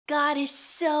God is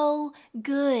so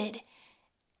good,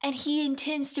 and he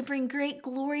intends to bring great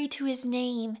glory to his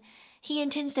name. He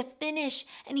intends to finish,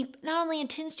 and he not only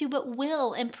intends to, but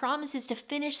will and promises to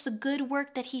finish the good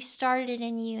work that he started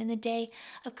in you in the day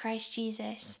of Christ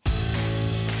Jesus.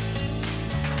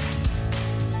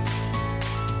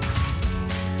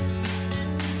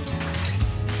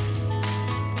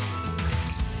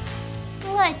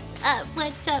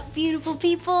 What's up, beautiful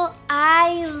people?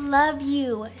 I love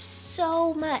you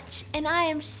so much, and I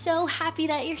am so happy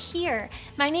that you're here.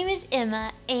 My name is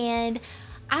Emma, and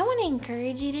I want to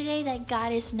encourage you today that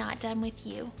God is not done with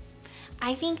you.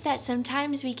 I think that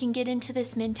sometimes we can get into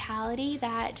this mentality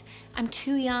that I'm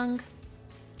too young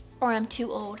or I'm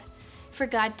too old for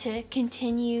God to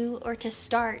continue or to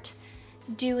start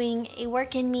doing a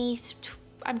work in me.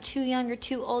 I'm too young or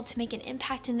too old to make an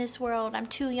impact in this world. I'm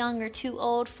too young or too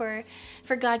old for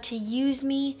God to use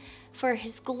me for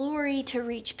his glory, to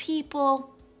reach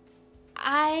people.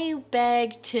 I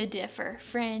beg to differ,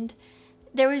 friend.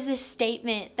 There was this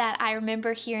statement that I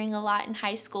remember hearing a lot in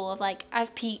high school of like,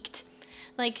 I've peaked.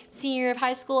 Like senior year of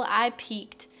high school, I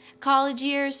peaked. College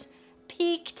years,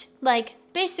 peaked. Like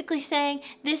basically saying,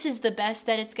 this is the best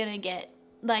that it's gonna get.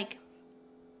 Like,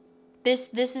 this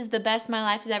is the best my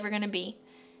life is ever gonna be.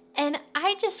 And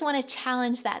I just want to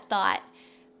challenge that thought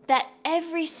that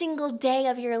every single day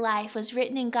of your life was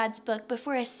written in God's book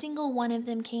before a single one of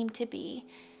them came to be.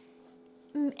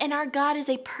 And our God is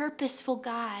a purposeful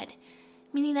God,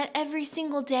 meaning that every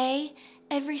single day,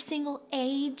 every single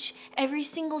age, every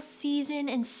single season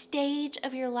and stage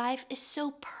of your life is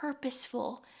so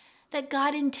purposeful that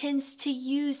God intends to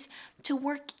use to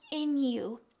work in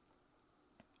you,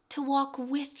 to walk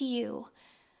with you,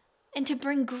 and to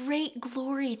bring great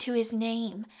glory to his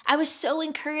name. I was so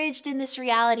encouraged in this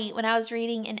reality when I was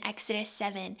reading in Exodus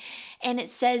 7, and it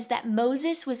says that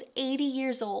Moses was 80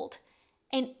 years old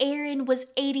and Aaron was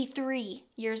 83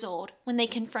 years old when they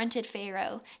confronted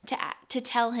Pharaoh to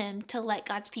tell him to let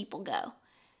God's people go.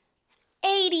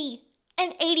 80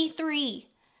 and 83.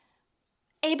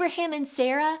 Abraham and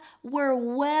Sarah were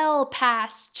well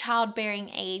past childbearing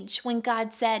age when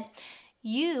God said,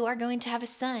 you are going to have a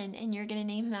son and you're going to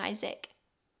name him Isaac.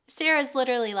 Sarah's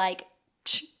literally like,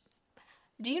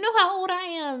 do you know how old I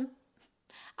am?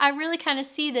 I really kind of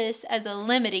see this as a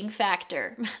limiting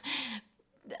factor.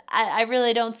 I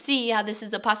really don't see how this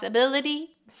is a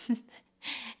possibility.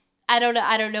 I don't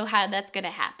know how that's going to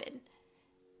happen.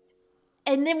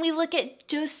 And then we look at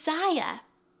Josiah,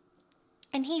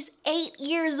 and he's 8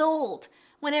 years old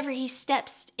whenever he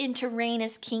steps into reign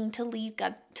as king to lead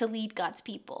God's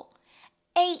people.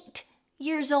 8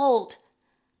 years old.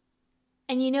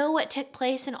 And you know what took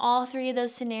place in all three of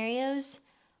those scenarios?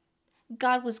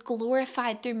 God was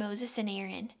glorified through Moses and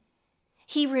Aaron.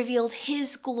 He revealed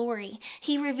his glory.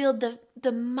 He revealed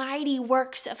the mighty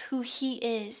works of who he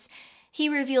is. He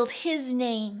revealed his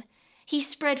name. He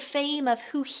spread fame of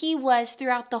who he was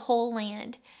throughout the whole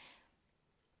land.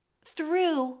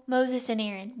 Through Moses and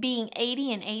Aaron being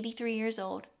 80 and 83 years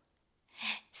old.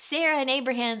 Sarah and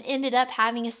Abraham ended up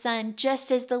having a son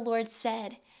just as the Lord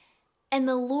said. And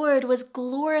the Lord was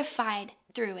glorified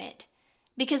through it.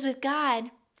 Because with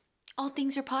God, all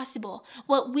things are possible.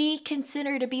 What we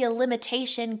consider to be a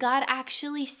limitation, God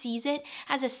actually sees it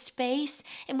as a space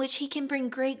in which he can bring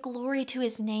great glory to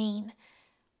his name.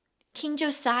 King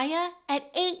Josiah, at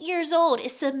 8 years old,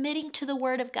 is submitting to the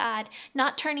word of God,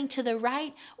 not turning to the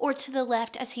right or to the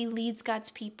left as he leads God's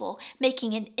people,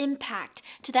 making an impact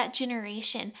to that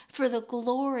generation for the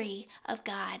glory of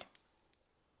God.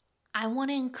 I want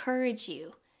to encourage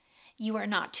you. You are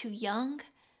not too young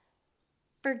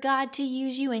for God to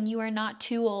use you, and you are not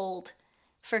too old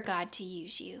for God to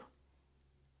use you.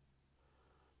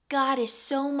 God is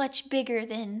so much bigger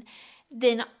than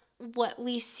what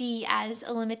we see as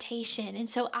a limitation. And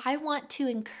so I want to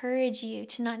encourage you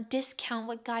to not discount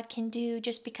what God can do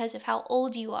just because of how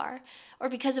old you are or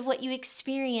because of what you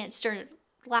experienced or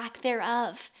lack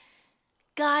thereof.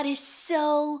 God is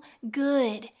so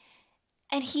good,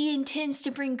 and he intends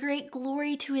to bring great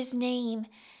glory to his name.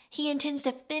 He intends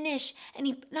to finish, and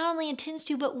he not only intends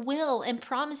to, but will and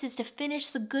promises to finish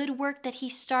the good work that he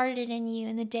started in you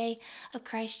in the day of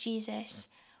Christ Jesus.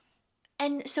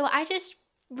 And so I just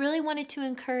really wanted to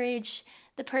encourage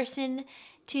the person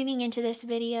tuning into this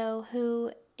video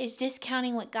who is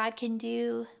discounting what God can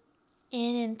do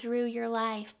in and through your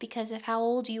life because of how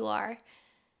old you are.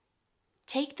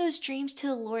 Take those dreams to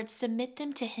the Lord, submit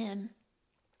them to him.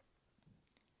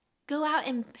 Go out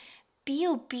and be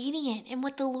obedient in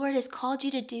what the Lord has called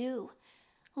you to do.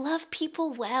 Love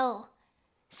people well.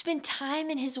 Spend time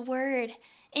in his word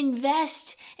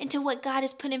Invest into what God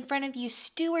has put in front of you.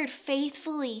 Steward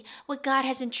faithfully what God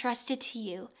has entrusted to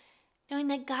you, knowing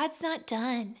that God's not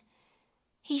done.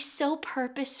 He's so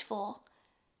purposeful.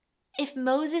 If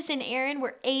Moses and Aaron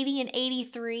were 80 and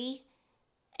 83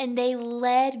 and they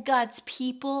led God's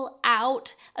people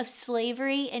out of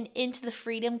slavery and into the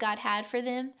freedom God had for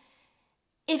them,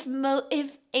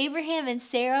 if Abraham and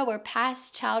Sarah were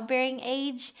past childbearing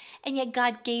age and yet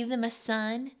God gave them a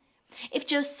son, if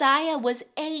Josiah was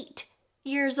 8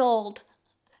 years old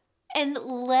and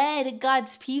led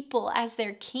God's people as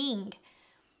their king,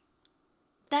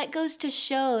 that goes to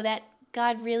show that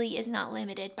God really is not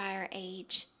limited by our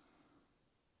age.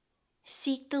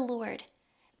 Seek the Lord.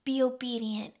 Be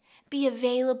obedient. Be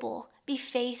available. Be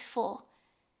faithful.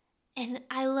 And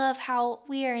I love how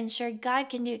we are ensured God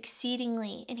can do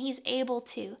exceedingly, and He's able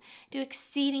to do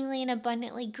exceedingly and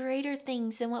abundantly greater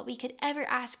things than what we could ever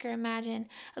ask or imagine,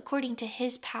 according to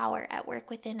His power at work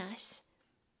within us.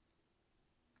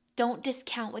 Don't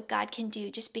discount what God can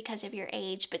do just because of your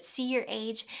age, but see your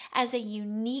age as a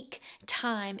unique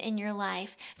time in your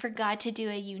life for God to do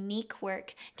a unique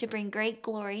work, to bring great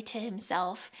glory to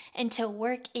Himself, and to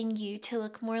work in you to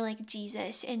look more like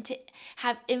Jesus, and to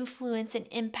have influence and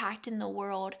impact in the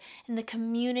world and the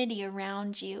community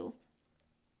around you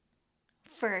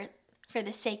for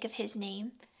the sake of His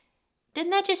name.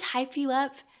 Didn't that just hype you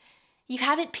up? You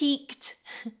haven't peaked.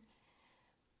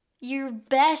 Your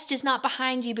best is not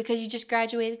behind you because you just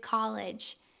graduated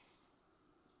college.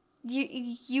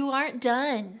 You aren't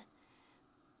done.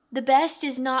 The best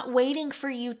is not waiting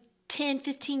for you 10,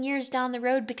 15 years down the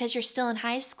road because you're still in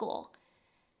high school.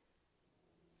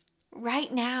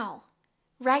 Right now,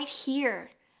 right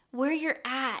here, where you're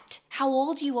at, how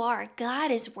old you are, God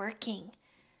is working.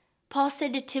 Paul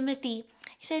said to Timothy,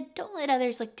 he said, don't let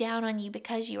others look down on you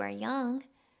because you are young,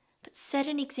 but set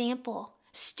an example.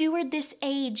 Steward this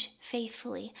age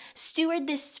faithfully. Steward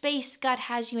this space God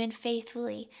has you in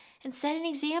faithfully. And set an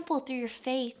example through your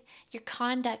faith, your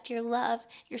conduct, your love,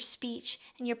 your speech,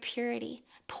 and your purity.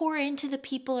 Pour into the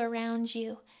people around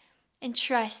you. And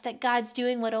trust that God's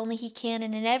doing what only He can.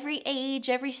 And in every age,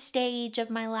 every stage of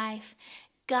my life,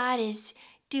 God is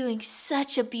doing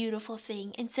such a beautiful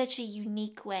thing in such a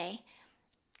unique way.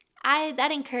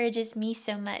 That encourages me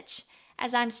so much.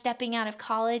 As I'm stepping out of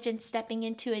college and stepping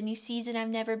into a new season I've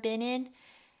never been in,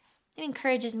 it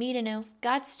encourages me to know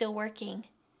God's still working.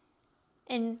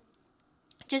 And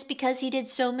just because He did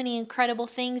so many incredible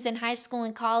things in high school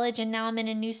and college and now I'm in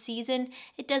a new season,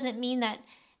 it doesn't mean that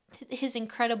His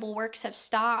incredible works have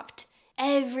stopped.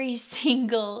 Every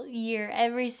single year,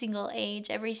 every single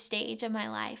age, every stage of my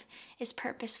life is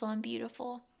purposeful and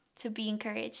beautiful. So be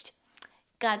encouraged.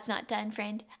 God's not done,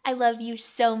 friend. I love you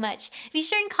so much. Be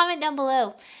sure and comment down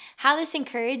below how this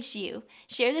encouraged you.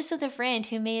 Share this with a friend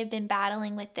who may have been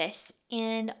battling with this.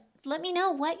 And let me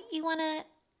know what you want to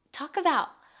talk about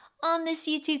on this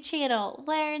YouTube channel.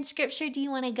 Where in Scripture do you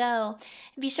want to go?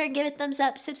 Be sure to give it a thumbs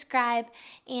up, subscribe,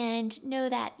 and know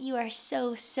that you are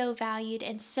so, so valued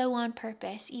and so on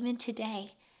purpose, even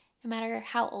today, no matter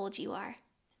how old you are.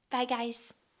 Bye,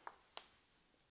 guys.